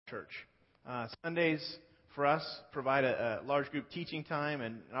church. Sundays for us provide a large group teaching time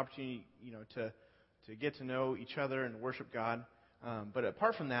and an opportunity, to get to know each other and worship God. But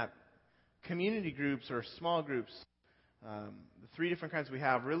apart from that, community groups or small groups, the three different kinds we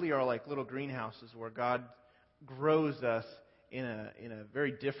have really are like little greenhouses where God grows us in a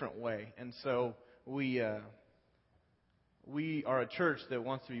very different way. And so we are a church that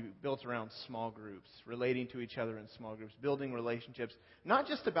wants to be built around small groups, relating to each other in small groups, building relationships, not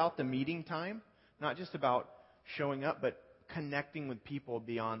just about the meeting time, not just about showing up, but connecting with people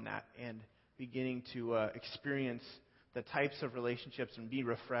beyond that and beginning to experience the types of relationships and be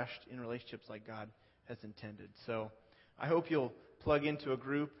refreshed in relationships like God has intended. So I hope you'll plug into a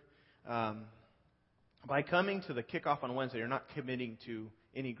group. By coming to the kickoff on Wednesday, you're not committing to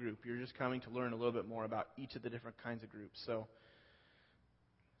any group. You're just coming to learn a little bit more about each of the different kinds of groups.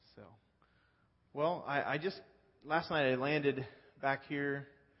 Well, I just, last night I landed back here.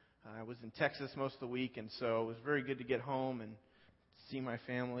 I was in Texas most of the week, and so it was very good to get home and see my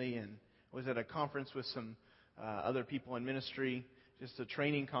family, and was at a conference with some other people in ministry, just a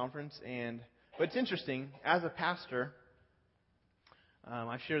training conference. But it's interesting, as a pastor,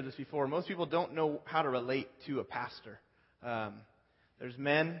 I've shared this before, most people don't know how to relate to a pastor. There's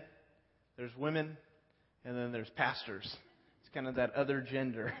men, there's women, and then there's pastors. It's kind of that other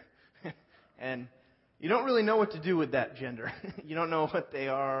gender. And you don't really know what to do with that gender. You don't know what they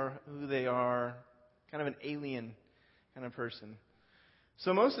are, who they are, kind of an alien kind of person.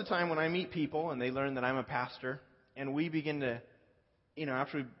 So most of the time when I meet people and they learn that I'm a pastor, and we begin to,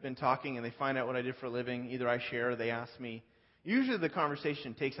 after we've been talking and they find out what I did for a living, either I share or they ask me, usually the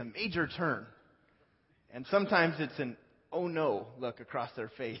conversation takes a major turn. And sometimes it's an oh no look across their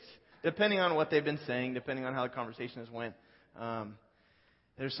face, depending on what they've been saying, depending on how the conversation has went.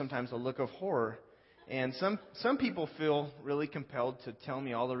 There's sometimes a look of horror. And some people feel really compelled to tell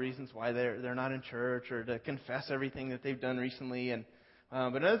me all the reasons why they're not in church, or to confess everything that they've done recently.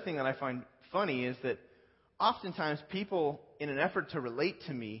 But another thing that I find funny is that oftentimes people, in an effort to relate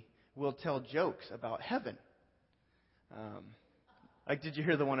to me, will tell jokes about heaven. Like, did you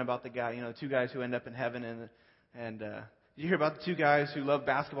hear the one about the guy, two guys who end up in heaven, and did you hear about the two guys who love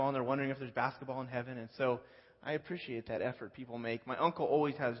basketball and they're wondering if there's basketball in heaven? And so I appreciate that effort people make. My uncle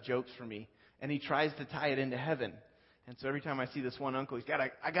always has jokes for me, and he tries to tie it into heaven. And so every time I see this one uncle,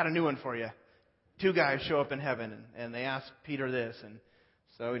 I got a new one for you. Two guys show up in heaven, and they ask Peter this. And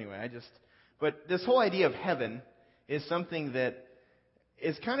so anyway, but this whole idea of heaven is something that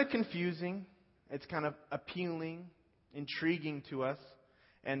is kind of confusing. It's kind of appealing, intriguing to us.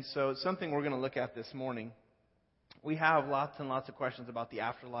 And so it's something we're going to look at this morning. We have lots and lots of questions about the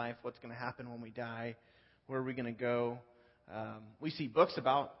afterlife, what's going to happen when we die, where are we going to go. We see books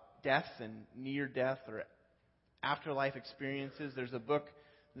about deaths and near-death or afterlife experiences. There's a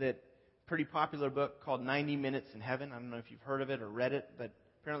pretty popular book called 90 Minutes in Heaven. I don't know if you've heard of it or read it, but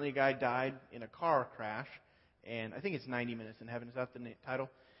apparently a guy died in a car crash, and I think it's 90 Minutes in Heaven. Is that the title?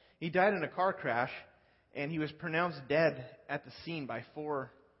 He died in a car crash, and he was pronounced dead at the scene by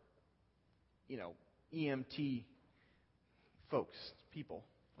 4, EMT folks, people,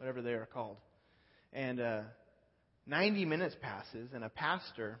 whatever they are called. And 90 minutes passes, and a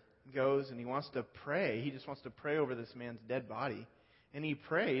pastor goes and he wants to pray. He just wants to pray over this man's dead body. And he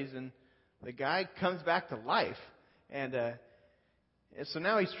prays, and the guy comes back to life. And so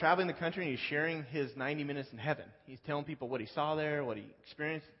now he's traveling the country, and he's sharing his 90 minutes in heaven. He's telling people what he saw there, what he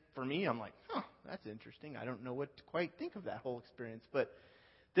experienced. For me, I'm like, that's interesting. I don't know what to quite think of that whole experience. But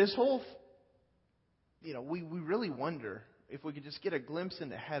this whole, we really wonder if we could just get a glimpse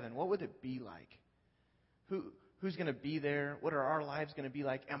into heaven. What would it be like? Who's going to be there? What are our lives going to be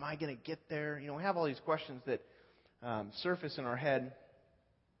like? Am I going to get there? We have all these questions that surface in our head.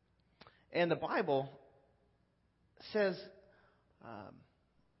 And the Bible says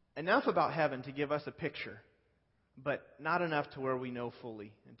enough about heaven to give us a picture, but not enough to where we know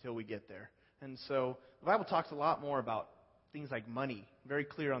fully until we get there. And so the Bible talks a lot more about things like money, very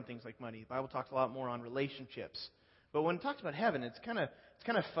clear on things like money. The Bible talks a lot more on relationships. But when it talks about heaven, it's kind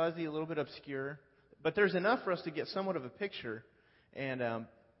of fuzzy, a little bit obscure. But there's enough for us to get somewhat of a picture. And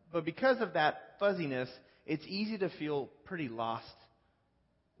but because of that fuzziness, it's easy to feel pretty lost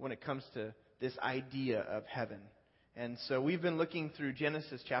when it comes to this idea of heaven. And so we've been looking through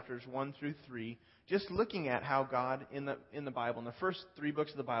Genesis chapters 1 through 3, just looking at how God in the Bible, in the first 3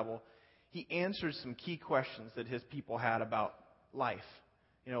 books of the Bible, He answers some key questions that His people had about life.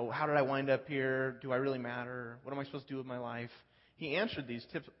 How did I wind up here? Do I really matter? What am I supposed to do with my life? He answered these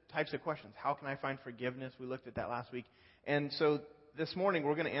types of questions. How can I find forgiveness? We looked at that last week. And so this morning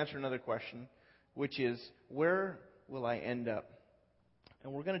we're going to answer another question, which is, where will I end up?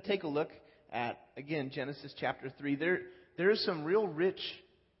 And we're going to take a look at, again, Genesis chapter 3. There is some real rich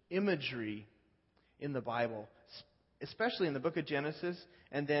imagery in the Bible, especially in the book of Genesis,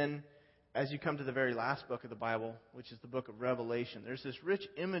 and then as you come to the very last book of the Bible, which is the book of Revelation. There's this rich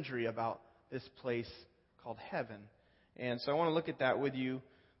imagery about this place called heaven. And so I want to look at that with you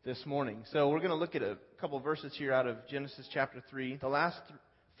this morning. So we're going to look at a couple of verses here out of Genesis chapter 3. The last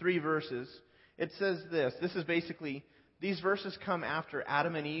three verses, it says this. This is basically, these verses come after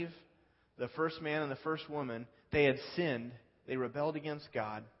Adam and Eve, the first man and the first woman. They had sinned. They rebelled against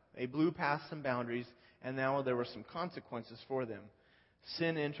God. They blew past some boundaries, and now there were some consequences for them.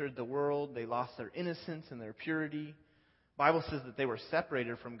 Sin entered the world. They lost their innocence and their purity. The Bible says that they were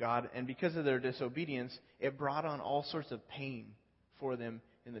separated from God, and because of their disobedience, it brought on all sorts of pain for them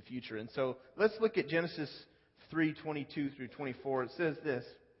in the future. And so let's look at Genesis 3:22 through 24. It says this.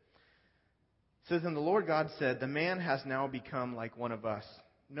 It says, "And the Lord God said, 'The man has now become like one of us,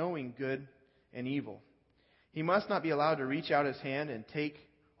 knowing good and evil. He must not be allowed to reach out his hand and take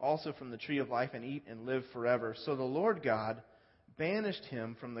also from the tree of life and eat and live forever.' So the Lord God banished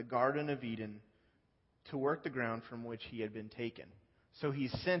him from the Garden of Eden to work the ground from which he had been taken." So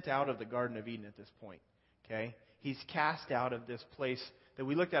he's sent out of the Garden of Eden at this point. Okay? He's cast out of this place that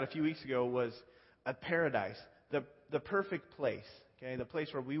we looked at a few weeks ago was a paradise, the perfect place. Okay? The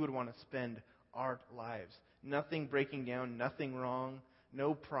place where we would want to spend our lives. Nothing breaking down, nothing wrong,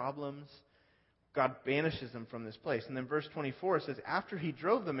 no problems. God banishes him from this place. And then verse 24 says, "After he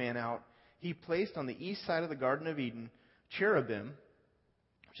drove the man out, he placed on the east side of the Garden of Eden cherubim,"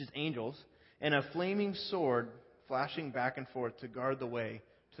 which is angels, "and a flaming sword flashing back and forth to guard the way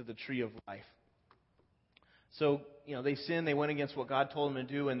to the tree of life." So, they sinned, they went against what God told them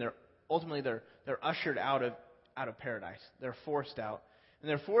to do, and they're ushered out of paradise. They're forced out. And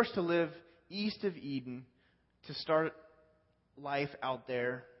they're forced to live east of Eden to start life out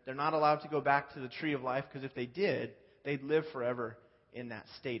there. They're not allowed to go back to the tree of life, because if they did, they'd live forever in that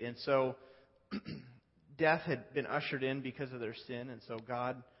state. And so death had been ushered in because of their sin, and so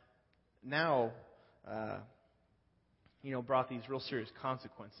God now brought these real serious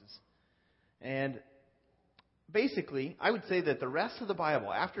consequences. And basically, I would say that the rest of the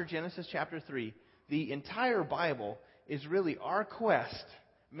Bible, after Genesis chapter 3, the entire Bible is really our quest,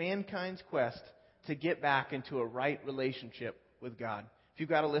 mankind's quest, to get back into a right relationship with God. If you've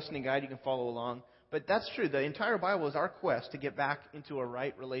got a listening guide, you can follow along. But that's true. The entire Bible is our quest to get back into a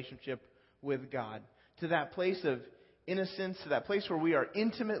right relationship with God. To that place of innocence, to that place where we are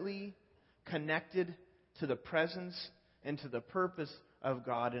intimately connected to the presence and to the purpose of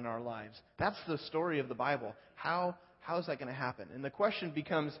God in our lives. That's the story of the Bible. How is that going to happen? And the question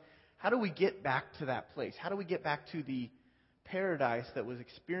becomes, how do we get back to that place? How do we get back to the paradise that was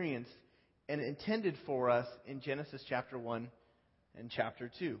experienced and intended for us in Genesis chapter 1 and chapter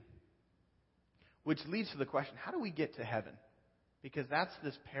 2? Which leads to the question, how do we get to heaven? Because that's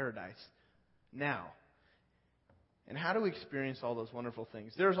this paradise now. And how do we experience all those wonderful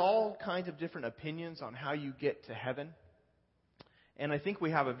things? There's all kinds of different opinions on how you get to heaven. And I think we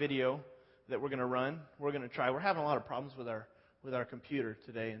have a video that we're going to run. We're going to try. We're having a lot of problems with our computer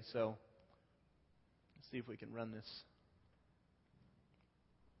today, and so let's see if we can run this.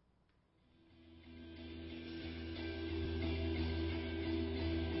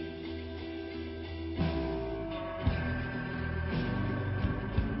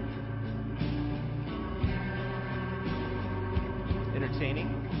 Entertaining.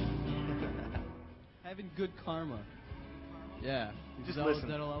 Having good karma. Yeah. Just listen.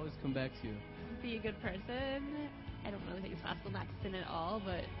 That'll always come back to you. Be a good person. I don't really think it's possible not to sin at all,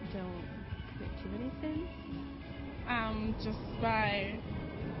 but don't commit too many sins. Just by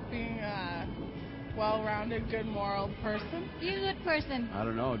being a well-rounded, good moral person. Be a good person. I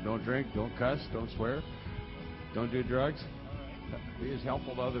don't know. Don't drink, don't cuss, don't swear, don't do drugs. Be as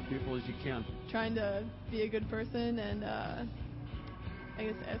helpful to other people as you can. Trying to be a good person and, I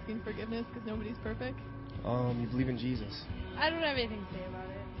guess, asking forgiveness because nobody's perfect. You believe in Jesus. I don't have anything to say about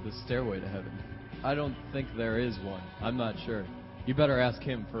it. The stairway to heaven. I don't think there is one. I'm not sure. You better ask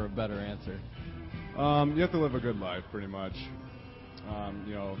him for a better answer. You have to live a good life, pretty much.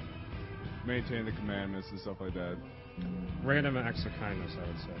 Maintain the commandments and stuff like that. Random acts of kindness, I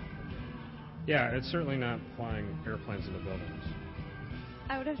would say. Yeah, it's certainly not flying airplanes into buildings.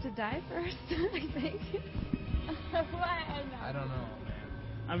 I would have to die first, I think. I don't know, man.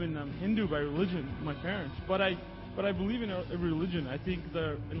 I mean, I'm Hindu by religion, my parents, but I believe in every religion. I think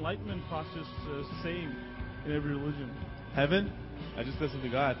the enlightenment process is the same in every religion. Heaven? I just listen to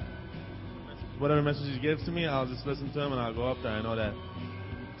God. Whatever message He gives to me, I'll just listen to Him and I'll go up there. I know that.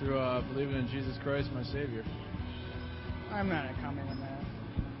 Through believing in Jesus Christ, my Savior. I'm not a comment on that.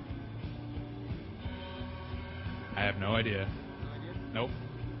 I have no idea. Nope.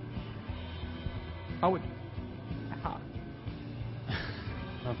 How would... How?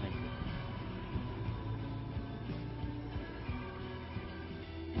 Nothing.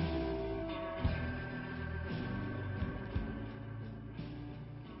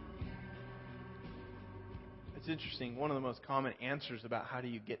 It's interesting. One of the most common answers about how do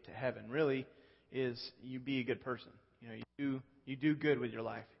you get to heaven really is you be a good person. You do good with your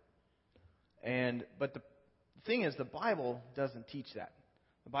life. But the thing is, the Bible doesn't teach that.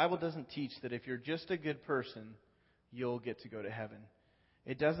 The Bible doesn't teach that if you're just a good person, you'll get to go to heaven.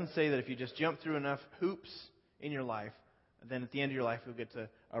 It doesn't say that if you just jump through enough hoops in your life, then at the end of your life you'll get to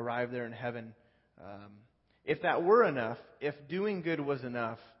arrive there in heaven. If that were enough, if doing good was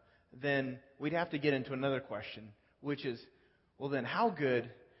enough, then we'd have to get into another question, which is, well then, how good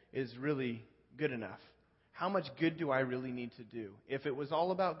is really good enough? How much good do I really need to do? If it was all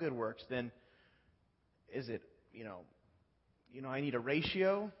about good works, then is it, I need a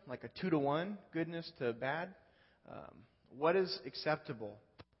ratio, like a 2-to-1, goodness to bad? What is acceptable?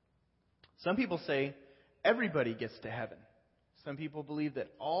 Some people say everybody gets to heaven. Some people believe that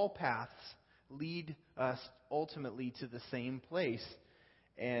all paths lead us ultimately to the same place.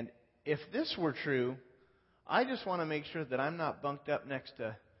 And if this were true, I just want to make sure that I'm not bunked up next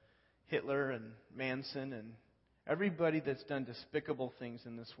to Hitler and Manson and everybody that's done despicable things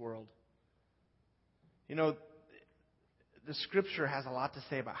in this world. The Scripture has a lot to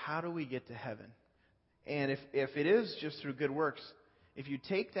say about how do we get to heaven. And if it is just through good works, if you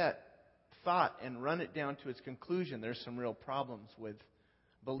take that thought and run it down to its conclusion, there's some real problems with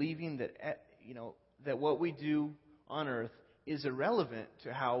believing that that what we do on earth is irrelevant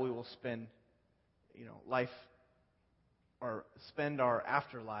to how we will spend life or spend our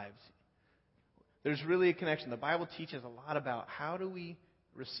afterlives. There's really a connection. The Bible teaches a lot about how do we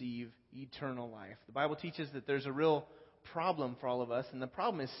receive eternal life. The Bible teaches that there's a real problem for all of us, and the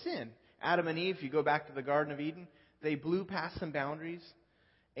problem is sin. Adam and Eve, if you go back to the Garden of Eden, they blew past some boundaries,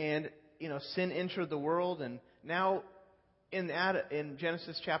 and sin entered the world. And now in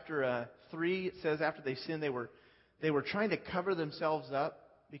Genesis chapter 3, it says after they sinned, they were trying to cover themselves up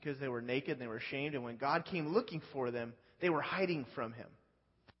because they were naked and they were ashamed. And when God came looking for them, they were hiding from Him.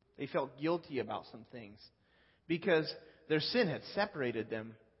 They felt guilty about some things because their sin had separated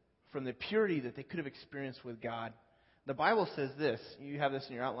them from the purity that they could have experienced with God. The Bible says this. You have this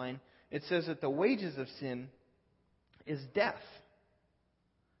in your outline. It says that the wages of sin is death.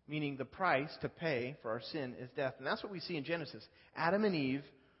 Meaning the price to pay for our sin is death. And that's what we see in Genesis. Adam and Eve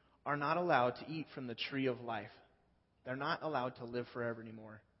are not allowed to eat from the tree of life. They're not allowed to live forever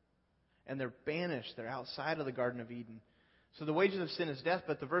anymore. And they're banished. They're outside of the Garden of Eden. So the wages of sin is death,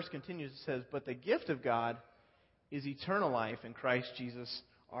 but the verse continues. It says, but the gift of God is eternal life in Christ Jesus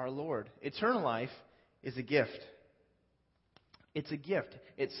our Lord. Eternal life is a gift. It's a gift.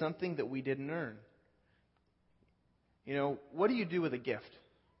 It's something that we didn't earn. What do you do with a gift?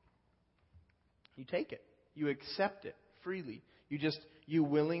 You take it. You accept it freely. You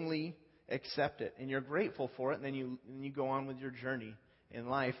willingly accept it. And you're grateful for it, and then you go on with your journey in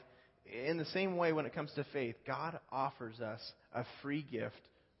life. In the same way, when it comes to faith, God offers us a free gift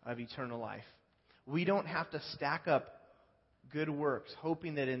of eternal life. We don't have to stack up good works,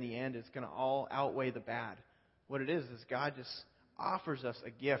 hoping that in the end it's going to all outweigh the bad. What it is God just offers us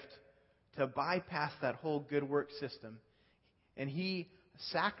a gift to bypass that whole good work system. And He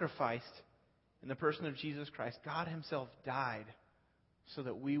sacrificed in the person of Jesus Christ. God Himself died so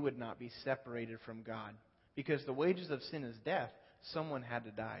that we would not be separated from God. Because the wages of sin is death. Someone had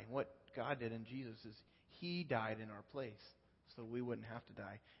to die. What God did in Jesus is He died in our place so we wouldn't have to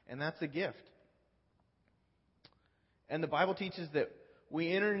die. And that's a gift. And the Bible teaches that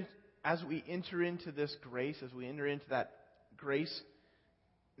as we enter into this grace, as we enter into that grace,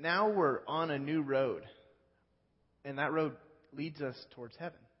 now we're on a new road. And that road leads us towards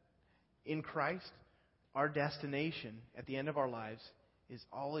heaven. In Christ, our destination at the end of our lives is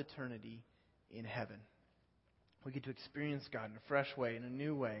all eternity in heaven. We get to experience God in a fresh way, in a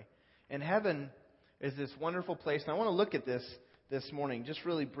new way. And heaven is this wonderful place. And I want to look at this morning, just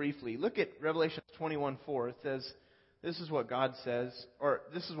really briefly. Look at Revelation 21:4. It says, this is what God says, or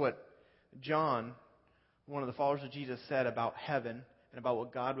this is what John, one of the followers of Jesus, said about heaven and about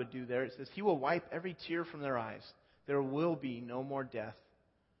what God would do there. It says, He will wipe every tear from their eyes. There will be no more death,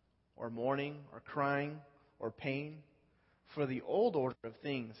 or mourning, or crying, or pain, for the old order of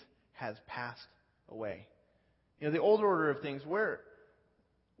things has passed away. The old order of things, where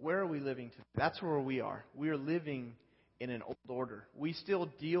are we living today? That's where we are. We are living in an old order. We still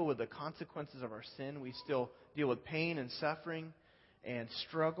deal with the consequences of our sin. We still deal with pain and suffering and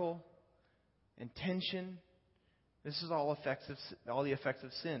struggle and tension This is all the effects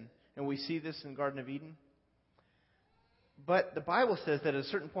of sin. And we see this in the Garden of Eden. But the Bible says that at a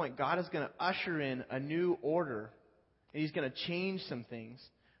certain point, God is going to usher in a new order. And He's going to change some things.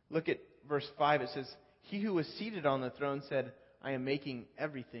 Look at verse 5. It says, He who was seated on the throne said, I am making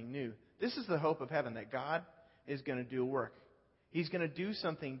everything new. This is the hope of heaven, that God is going to do a work. He's going to do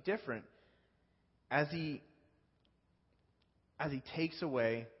something different as He takes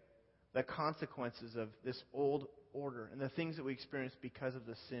away the consequences of this old order and the things that we experience because of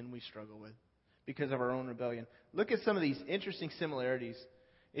the sin we struggle with, because of our own rebellion. Look at some of these interesting similarities.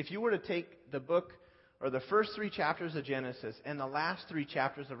 If you were to take the book or the first 3 chapters of Genesis and the last 3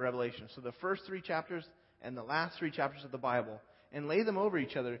 chapters of Revelation, so the first 3 chapters and the last 3 chapters of the Bible, and lay them over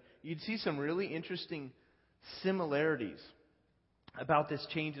each other, you'd see some really interesting similarities about this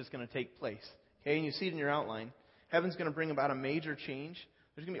change that's going to take place. Okay, and you see it in your outline. Heaven's going to bring about a major change.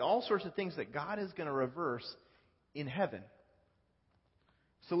 There's going to be all sorts of things that God is going to reverse in heaven.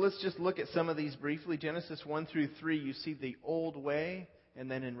 So let's just look at some of these briefly. Genesis 1 through 3, you see the old way,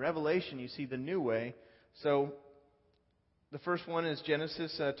 and then in Revelation you see the new way. So the first one is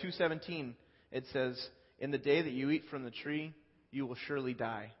Genesis 2:17. It says, in the day that you eat from the tree, you will surely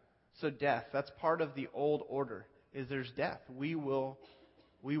die. So death, that's part of the old order, is there's death. We will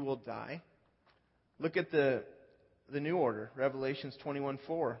die. Look at the new order, Revelations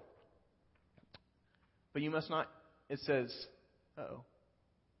 21:4. But you must not, it says,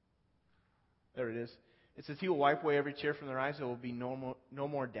 there it is. It says, He will wipe away every tear from their eyes. There will be no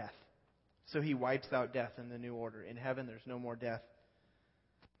more death. So He wipes out death in the new order. In heaven, there's no more death.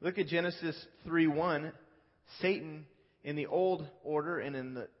 Look at Genesis 3:1. Satan, in the old order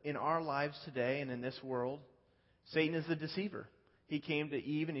and in our lives today and in this world, Satan is the deceiver. He came to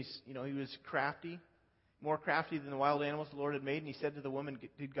Eve and he was crafty, more crafty than the wild animals the Lord had made. And he said to the woman,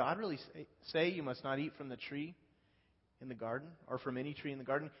 did God really say you must not eat from the tree in the garden, or from any tree in the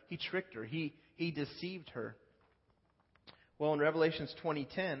garden? He tricked her. He deceived her. Well, in Revelations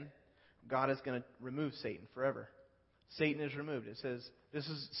 20:10, God is going to remove Satan forever. Satan is removed. It says, this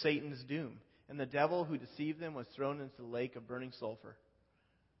is Satan's doom. And the devil who deceived them was thrown into the lake of burning sulfur,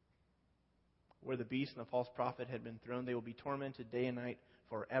 where the beast and the false prophet had been thrown. They will be tormented day and night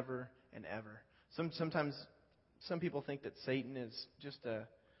forever and ever. Sometimes some people think that Satan is just a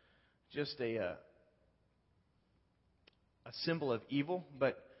symbol of evil,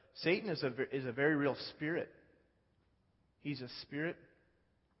 but Satan is a very real spirit. He's a spirit,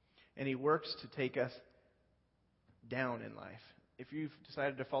 and he works to take us down in life. If you've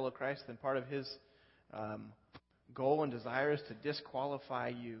decided to follow Christ, then part of his goal and desire is to disqualify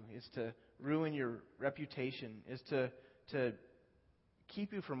you, is to ruin your reputation, is to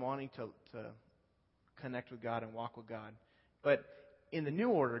keep you from wanting to connect with God and walk with God. But in the new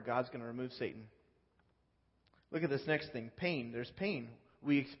order, God's going to remove Satan. Look at this next thing, pain. There's pain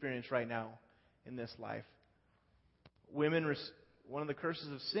we experience right now in this life. Women, one of the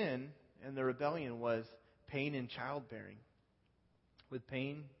curses of sin and the rebellion was pain in childbearing. With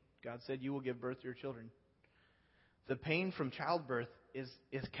pain, God said, you will give birth to your children. The pain from childbirth is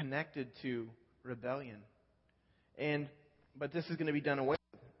connected to rebellion. But this is going to be done away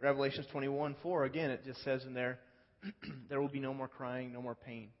with. Revelations 21:4, again, it just says in there, there will be no more crying, no more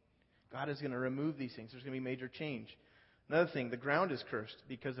pain. God is going to remove these things. There's going to be major change. Another thing, the ground is cursed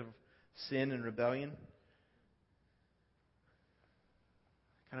because of sin and rebellion.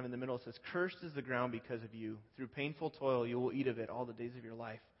 Kind of in the middle, it says, cursed is the ground because of you. Through painful toil, you will eat of it all the days of your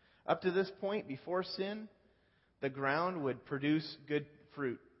life. Up to this point, before sin, the ground would produce good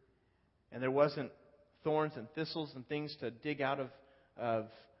fruit. And there wasn't thorns and thistles and things to dig out of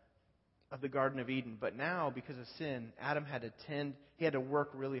the Garden of Eden. But now, because of sin, Adam had to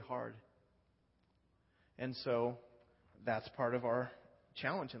work really hard. And so, that's part of our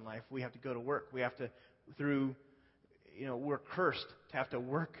challenge in life. We have to go to work. We have to, we're cursed to have to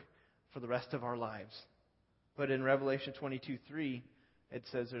work for the rest of our lives. But in Revelation 22:3, it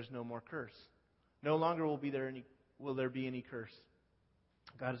says there's no more curse. No longer will there be any curse.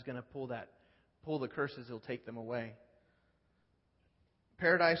 God is going to pull the curses. He'll take them away.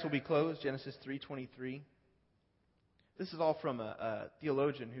 Paradise will be closed, Genesis 3:23. This is all from a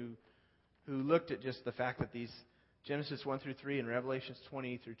theologian who looked at just the fact that these Genesis 1 through 3 and Revelations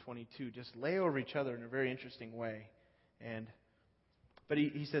 20 through 22 just lay over each other in a very interesting way. But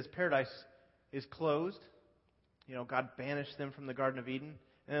he says paradise is closed. God banished them from the Garden of Eden.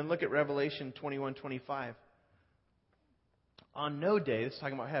 And then look at Revelation 21:25. On no day, this is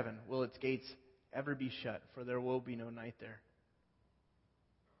talking about heaven, will its gates ever be shut, for there will be no night there.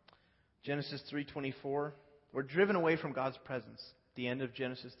 Genesis 3:24. We're driven away from God's presence. The end of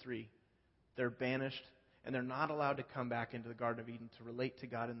Genesis 3. They're banished. and they're not allowed to come back into the Garden of Eden to relate to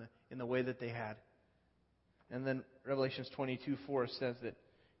God in the way that they had. And then Revelations 22:4 says that,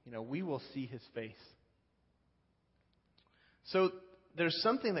 we will see His face. So there's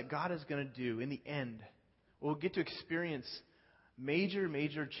something that God is going to do in the end. We'll get to experience major,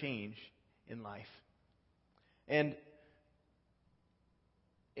 major change in life. And,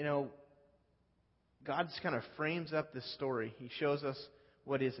 God kind of frames up this story. He shows us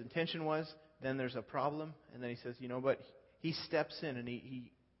what His intention was. Then there's a problem. And then He says, but He steps in and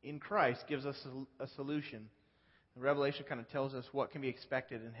He in Christ gives us a solution. The Revelation kind of tells us what can be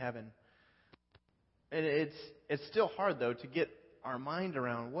expected in heaven. And it's still hard, though, to get our mind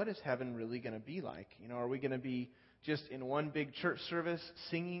around what is heaven really going to be like. Are we going to be just in one big church service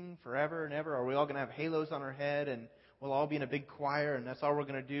singing forever and ever? Are we all going to have halos on our head and we'll all be in a big choir and that's all we're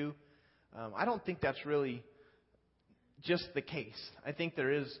going to do? I don't think that's really just the case. I think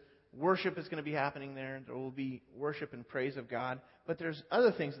worship is going to be happening there. There will be worship and praise of God. But there's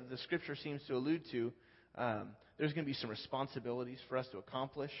other things that the Scripture seems to allude to. There's going to be some responsibilities for us to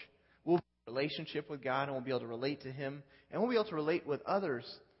accomplish. We'll be in a relationship with God and we'll be able to relate to Him. And we'll be able to relate with others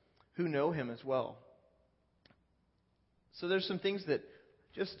who know Him as well. So there's some things that,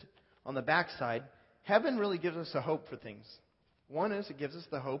 just on the backside, heaven really gives us a hope for things. One is it gives us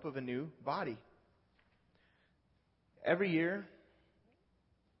the hope of a new body. Every year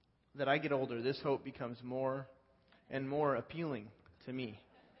that I get older, this hope becomes more and more appealing to me.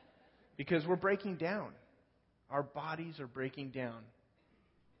 Because we're breaking down. Our bodies are breaking down.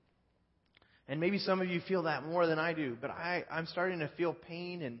 And maybe some of you feel that more than I do. But I'm starting to feel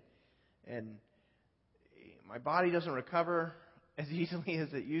pain and my body doesn't recover as easily as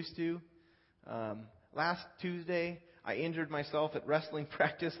it used to. Last Tuesday, I injured myself at wrestling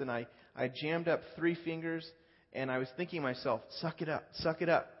practice and I jammed up 3 fingers. And I was thinking to myself, suck it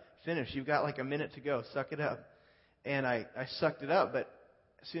up, finish. You've got like a minute to go, suck it up. And I sucked it up, but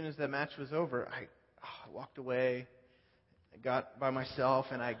as soon as the match was over, I walked away, I got by myself,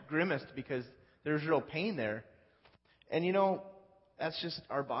 and I grimaced because there was real pain there. And that's just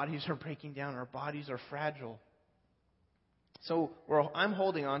our bodies are breaking down. Our bodies are fragile. So I'm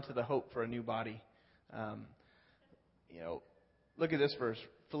holding on to the hope for a new body. Look at this verse,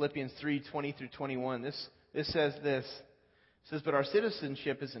 Philippians 3:20-21. This says this. It says, but our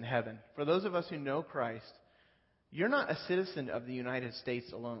citizenship is in heaven. For those of us who know Christ, you're not a citizen of the United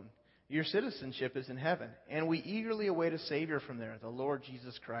States alone. Your citizenship is in heaven. And we eagerly await a Savior from there, the Lord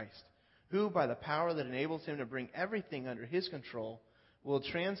Jesus Christ, who, by the power that enables Him to bring everything under His control, will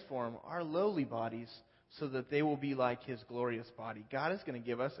transform our lowly bodies so that they will be like His glorious body. God is going to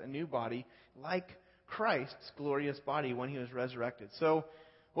give us a new body like Christ's glorious body when He was resurrected. So,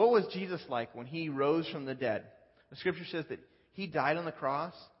 what was Jesus like when He rose from the dead? The Scripture says that He died on the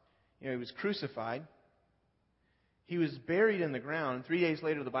cross. He was crucified. He was buried in the ground. 3 days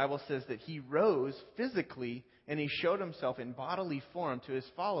later, the Bible says that He rose physically and He showed Himself in bodily form to His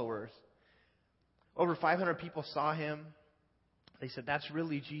followers. Over 500 people saw Him. They said, that's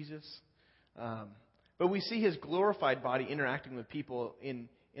really Jesus. But we see His glorified body interacting with people in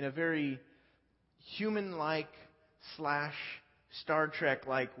a very human-like / Star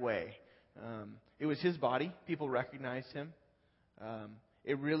Trek-like way. It was His body. People recognized Him.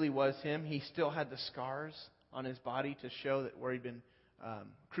 It really was Him. He still had the scars on His body to show that where He'd been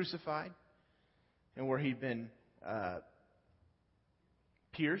crucified and where He'd been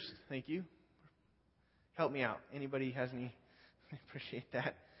pierced. Thank you. Help me out. Anybody has any? I appreciate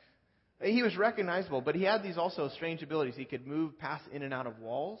that. He was recognizable, but He had these also strange abilities. He could move past in and out of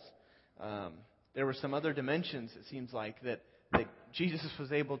walls. There were some other dimensions, it seems like, that Jesus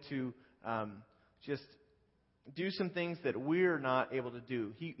was able to just do some things that we're not able to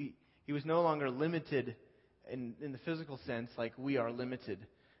do. He was no longer limited in the physical sense like we are limited.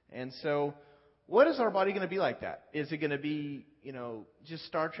 And so, what is our body going to be like that? Is it going to be, just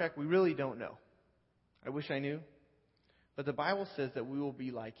Star Trek? We really don't know. I wish I knew. But the Bible says that we will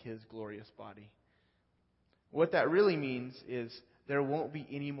be like His glorious body. What that really means is there won't be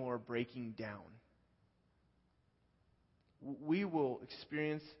any more breaking down. We will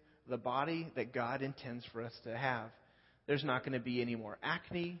experience the body that God intends for us to have. There's not going to be any more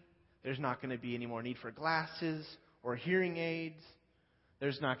acne. There's not going to be any more need for glasses or hearing aids.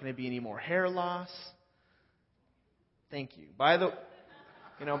 There's not going to be any more hair loss. Thank you. By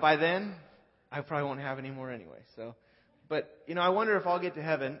then, I probably won't have any more anyway. But I wonder if I'll get to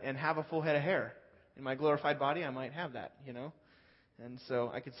heaven and have a full head of hair. In my glorified body, I might have that, And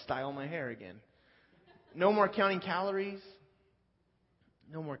so I could style my hair again. No more counting calories.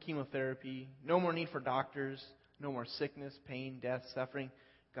 No more chemotherapy. No more need for doctors. No more sickness, pain, death, suffering.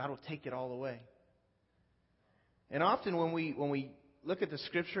 God will take it all away. And often when we look at the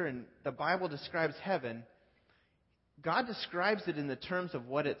Scripture and the Bible describes heaven, God describes it in the terms of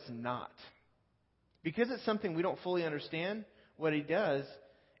what it's not. Because it's something we don't fully understand, what He does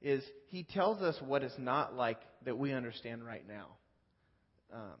is He tells us what it's not like that we understand right now.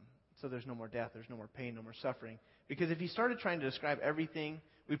 So there's no more death, there's no more pain, no more suffering. Because if He started trying to describe everything,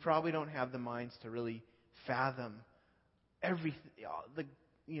 we probably don't have the minds to really fathom everything,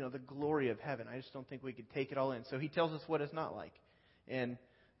 the glory of heaven. I just don't think we could take it all in. So He tells us what it's not like. And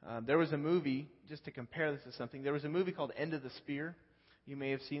there was a movie, just to compare this to something, there was a movie called End of the Spear. You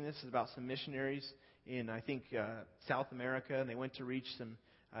may have seen this. It's about some missionaries in, I think, South America. And they went to reach some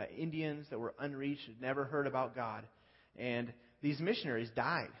Indians that were unreached, had never heard about God. And these missionaries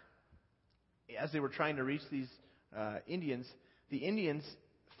died. As they were trying to reach these Indians, the Indians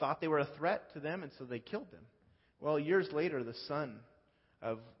thought they were a threat to them, and so they killed them. Well, years later, the son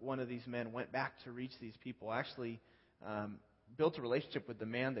of one of these men went back to reach these people, actually built a relationship with the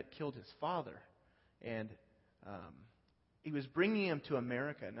man that killed his father. And he was bringing him to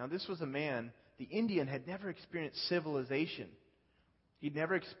America. Now, this was a man, the Indian had never experienced civilization. He'd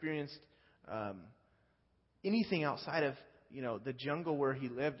never experienced anything outside of, the jungle where he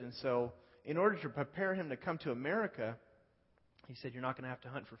lived. And so, in order to prepare him to come to America, he said, you're not going to have to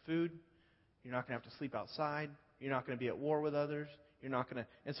hunt for food. You're not going to have to sleep outside. You're not going to be at war with others. You're not going to...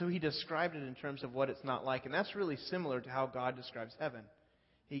 And so he described it in terms of what it's not like. And that's really similar to how God describes heaven.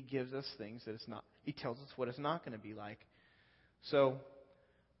 He gives us things that it's not... He tells us what it's not going to be like. So,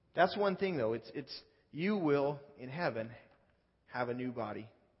 that's one thing, though. It's you will, in heaven, have a new body.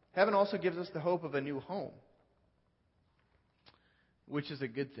 Heaven also gives us the hope of a new home, which is a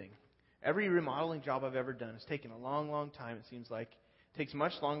good thing. Every remodeling job I've ever done has taken a long, long time, it seems like. It takes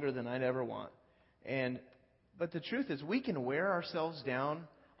much longer than I'd ever want. But the truth is, we can wear ourselves down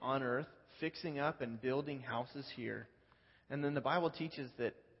on earth, fixing up and building houses here. And then the Bible teaches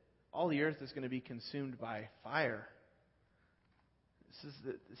that all the earth is going to be consumed by fire.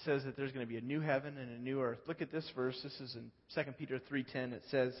 It says that there's going to be a new heaven and a new earth. Look at this verse. This is in 2 Peter 3:10. It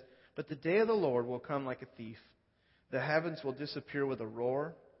says, "But the day of the Lord will come like a thief. The heavens will disappear with a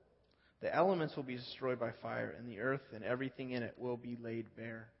roar. The elements will be destroyed by fire, and the earth and everything in it will be laid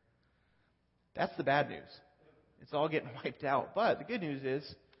bare." That's the bad news. It's all getting wiped out. But the good news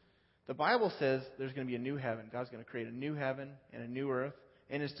is, the Bible says there's going to be a new heaven. God's going to create a new heaven and a new earth.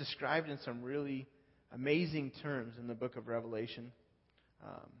 And it's described in some really amazing terms in the book of Revelation.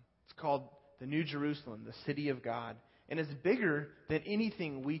 It's called the New Jerusalem, the city of God. And it's bigger than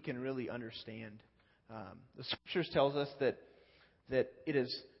anything we can really understand. The Scriptures tells us that it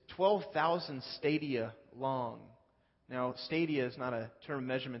is 12,000 stadia long. Now, stadia is not a term of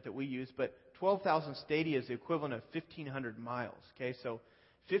measurement that we use, but 12,000 stadia is the equivalent of 1,500 miles. Okay, so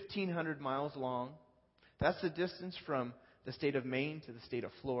 1,500 miles long. That's the distance from the state of Maine to the state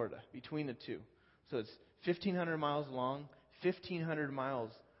of Florida, between the two. So it's 1,500 miles long, 1,500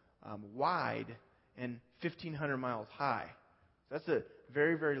 miles wide, and 1,500 miles high. That's a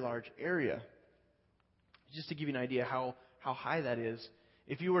very, very large area. Just to give you an idea how high that is,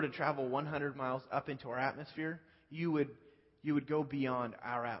 if you were to travel 100 miles up into our atmosphere, you would go beyond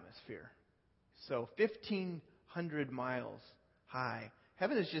our atmosphere. So 1,500 miles high.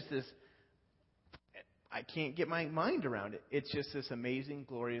 Heaven is just this, I can't get my mind around it. It's just this amazing,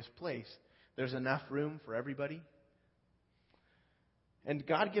 glorious place. There's enough room for everybody. And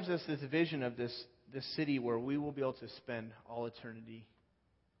God gives us this vision of this city where we will be able to spend all eternity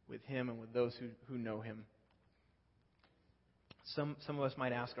with Him and with those who know Him. Some of us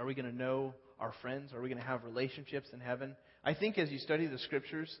might ask, are we going to know our friends? Are we going to have relationships in heaven? I think as you study the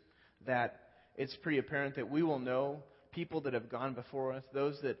Scriptures that it's pretty apparent that we will know people that have gone before us,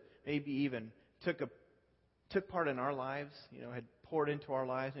 those that maybe even took part in our lives, had poured into our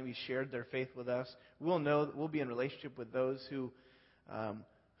lives, maybe shared their faith with us. We'll know that we'll be in relationship with those who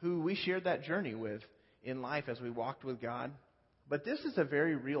we shared that journey with in life as we walked with God. But this is a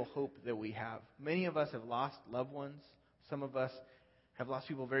very real hope that we have. Many of us have lost loved ones. Some of us have lost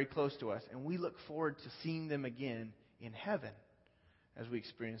people very close to us. And we look forward to seeing them again in heaven as we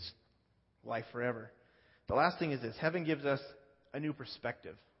experience life forever. The last thing is this. Heaven gives us a new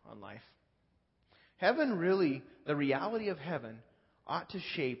perspective on life. Heaven really, the reality of heaven ought to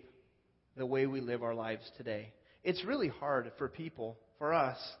shape the way we live our lives today. It's really hard for people, for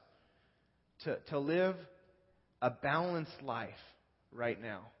us, to live a balanced life right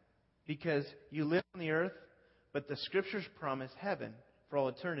now. Because you live on the earth, but the Scriptures promise heaven for all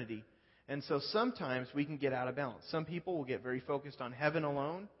eternity. And so sometimes we can get out of balance. Some people will get very focused on heaven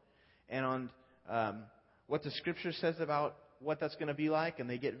alone and on what the Scripture says about what that's going to be like, and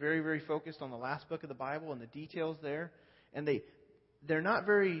they get very, very focused on the last book of the Bible and the details there. And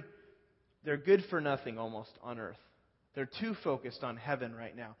they're good for nothing almost on earth. They're too focused on heaven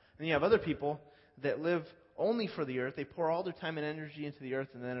right now. And you have other people that live only for the earth. They pour all their time and energy into the earth,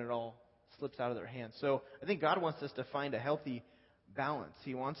 and then it all slips out of their hands. So I think God wants us to find a healthy balance.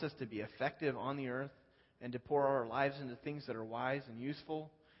 He wants us to be effective on the earth and to pour our lives into things that are wise and useful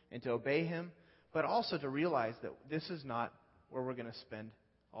and to obey Him, but also to realize that this is not where we're going to spend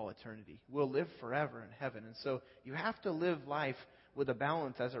all eternity. We'll live forever in heaven. And so you have to live life with a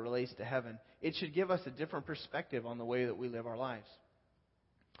balance as it relates to heaven. It should give us a different perspective on the way that we live our lives.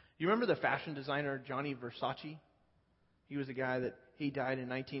 You remember the fashion designer Gianni Versace? He was a guy that he died in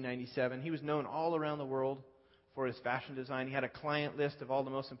 1997. He was known all around the world for his fashion design. He had a client list of all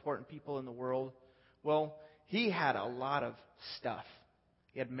the most important people in the world. Well, he had a lot of stuff.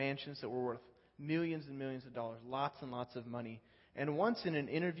 He had mansions that were worth millions and millions of dollars, lots and lots of money. And once in an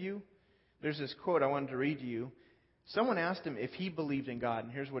interview, there's this quote I wanted to read to you. Someone asked him if he believed in God,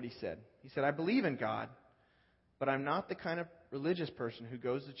 and here's what he said. He said, "I believe in God, but I'm not the kind of religious person who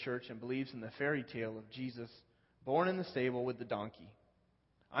goes to church and believes in the fairy tale of Jesus born in the stable with the donkey.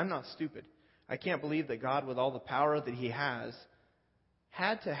 I'm not stupid. I can't believe that God, with all the power that He has,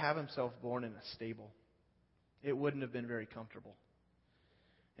 had to have Himself born in a stable. It wouldn't have been very comfortable."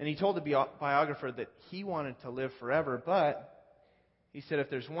 And he told the biographer that he wanted to live forever, but he said, "If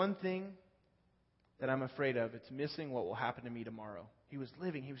there's one thing that I'm afraid of, it's missing what will happen to me tomorrow." He was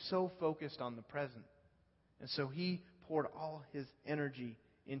so focused on the present. And so he poured all his energy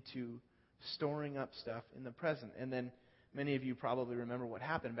into storing up stuff in the present. And then many of you probably remember what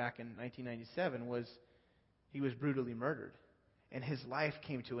happened back in 1997 was he was brutally murdered. And his life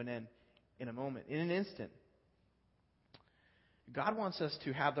came to an end in a moment, in an instant. God wants us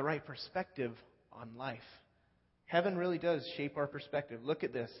to have the right perspective on life. Heaven really does shape our perspective. Look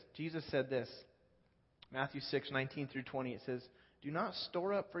at this. Jesus said this. Matthew 6:19 through 20. It says, "Do not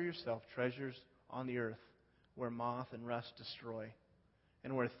store up for yourself treasures on the earth, where moth and rust destroy,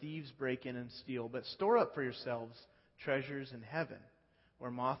 and where thieves break in and steal. But store up for yourselves treasures in heaven,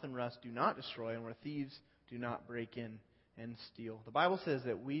 where moth and rust do not destroy, and where thieves do not break in and steal." The Bible says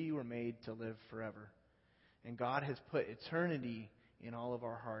that we were made to live forever. And God has put eternity in all of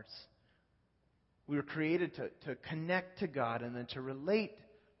our hearts. We were created to connect to God and then to relate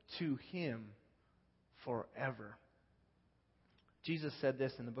to Him forever. Jesus said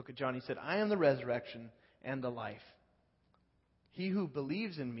this in the book of John. He said, "I am the resurrection and the life. He who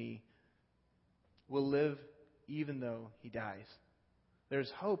believes in me will live even though he dies." There's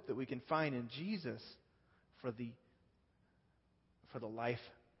hope that we can find in Jesus for the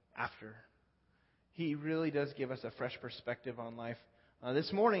life after. He really does give us a fresh perspective on life.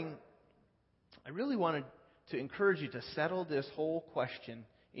 This morning, I really wanted to encourage you to settle this whole question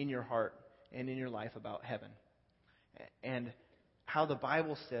in your heart and in your life about heaven and how the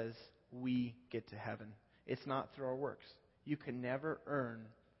Bible says we get to heaven. It's not through our works. You can never earn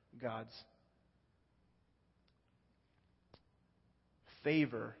God's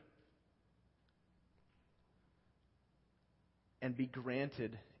favor and be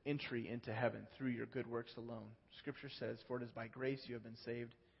granted entry into heaven through your good works alone. Scripture says, "For it is by grace you have been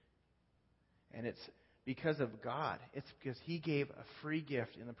saved." And it's because of God. It's because He gave a free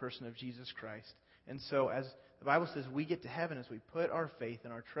gift in the person of Jesus Christ. And so, as the Bible says, we get to heaven as we put our faith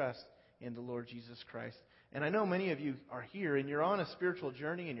and our trust in the Lord Jesus Christ. And I know many of you are here and you're on a spiritual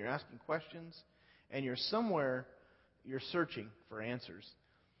journey and you're asking questions and you're somewhere, you're searching for answers.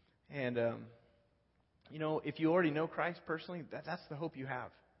 And, if you already know Christ personally, that's the hope you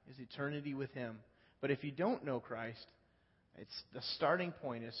have, is eternity with Him. But if you don't know Christ, it's the starting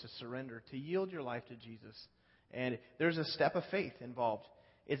point is to surrender, to yield your life to Jesus. And there's a step of faith involved.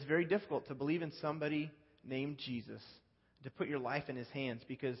 It's very difficult to believe in somebody named Jesus, to put your life in His hands,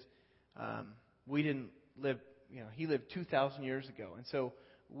 because we didn't live, He lived 2,000 years ago. And so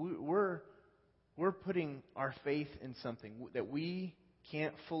we're putting our faith in something that we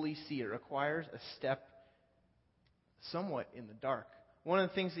can't fully see. It requires a step somewhat in the dark. One of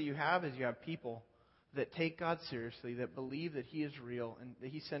the things that you have is you have people that take God seriously, that believe that He is real and that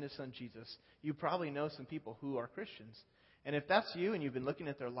He sent His Son Jesus. You probably know some people who are Christians. And if that's you and you've been looking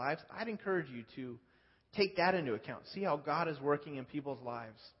at their lives, I'd encourage you to take that into account. See how God is working in people's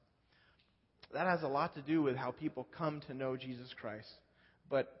lives. That has a lot to do with how people come to know Jesus Christ.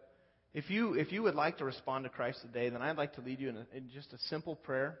 But if you would like to respond to Christ today, then I'd like to lead you in just a simple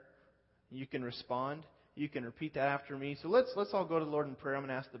prayer. You can respond. You can repeat that after me. So let's all go to the Lord in prayer. I'm going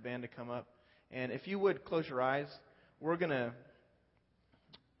to ask the band to come up. And if you would, close your eyes. We're going to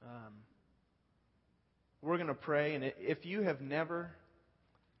we're going to pray. And if you have never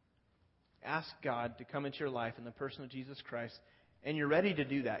asked God to come into your life in the person of Jesus Christ, and you're ready to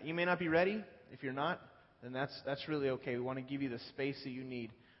do that, you may not be ready. If you're not, then that's really okay. We want to give you the space that you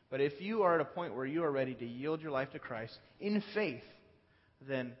need. But if you are at a point where you are ready to yield your life to Christ in faith,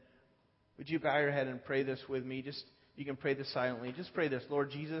 then would you bow your head and pray this with me? You can pray this silently. Just pray this.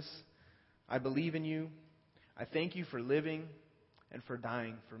 Lord Jesus, I believe in you. I thank you for living and for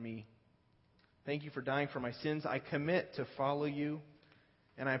dying for me. Thank you for dying for my sins. I commit to follow you,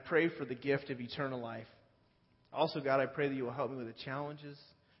 and I pray for the gift of eternal life. Also, God, I pray that you will help me with the challenges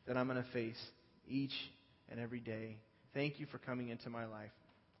that I'm going to face each and every day. Thank you for coming into my life.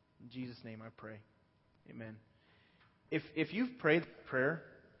 In Jesus' name I pray. Amen. If you've prayed that prayer,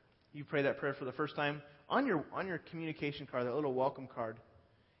 you pray that prayer for the first time, on your communication card, that little welcome card,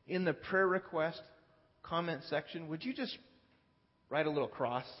 in the prayer request comment section, would you just write a little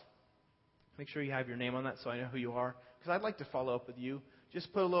cross? Make sure you have your name on that so I know who you are. Because I'd like to follow up with you.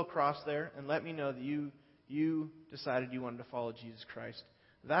 Just put a little cross there and let me know that you decided you wanted to follow Jesus Christ.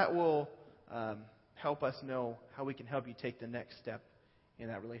 That will help us know how we can help you take the next step in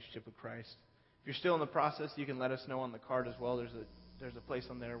that relationship with Christ. If you're still in the process, you can let us know on the card as well. There's a place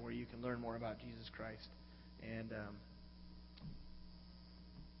on there where you can learn more about Jesus Christ. And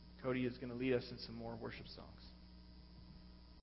Cody is going to lead us in some more worship songs.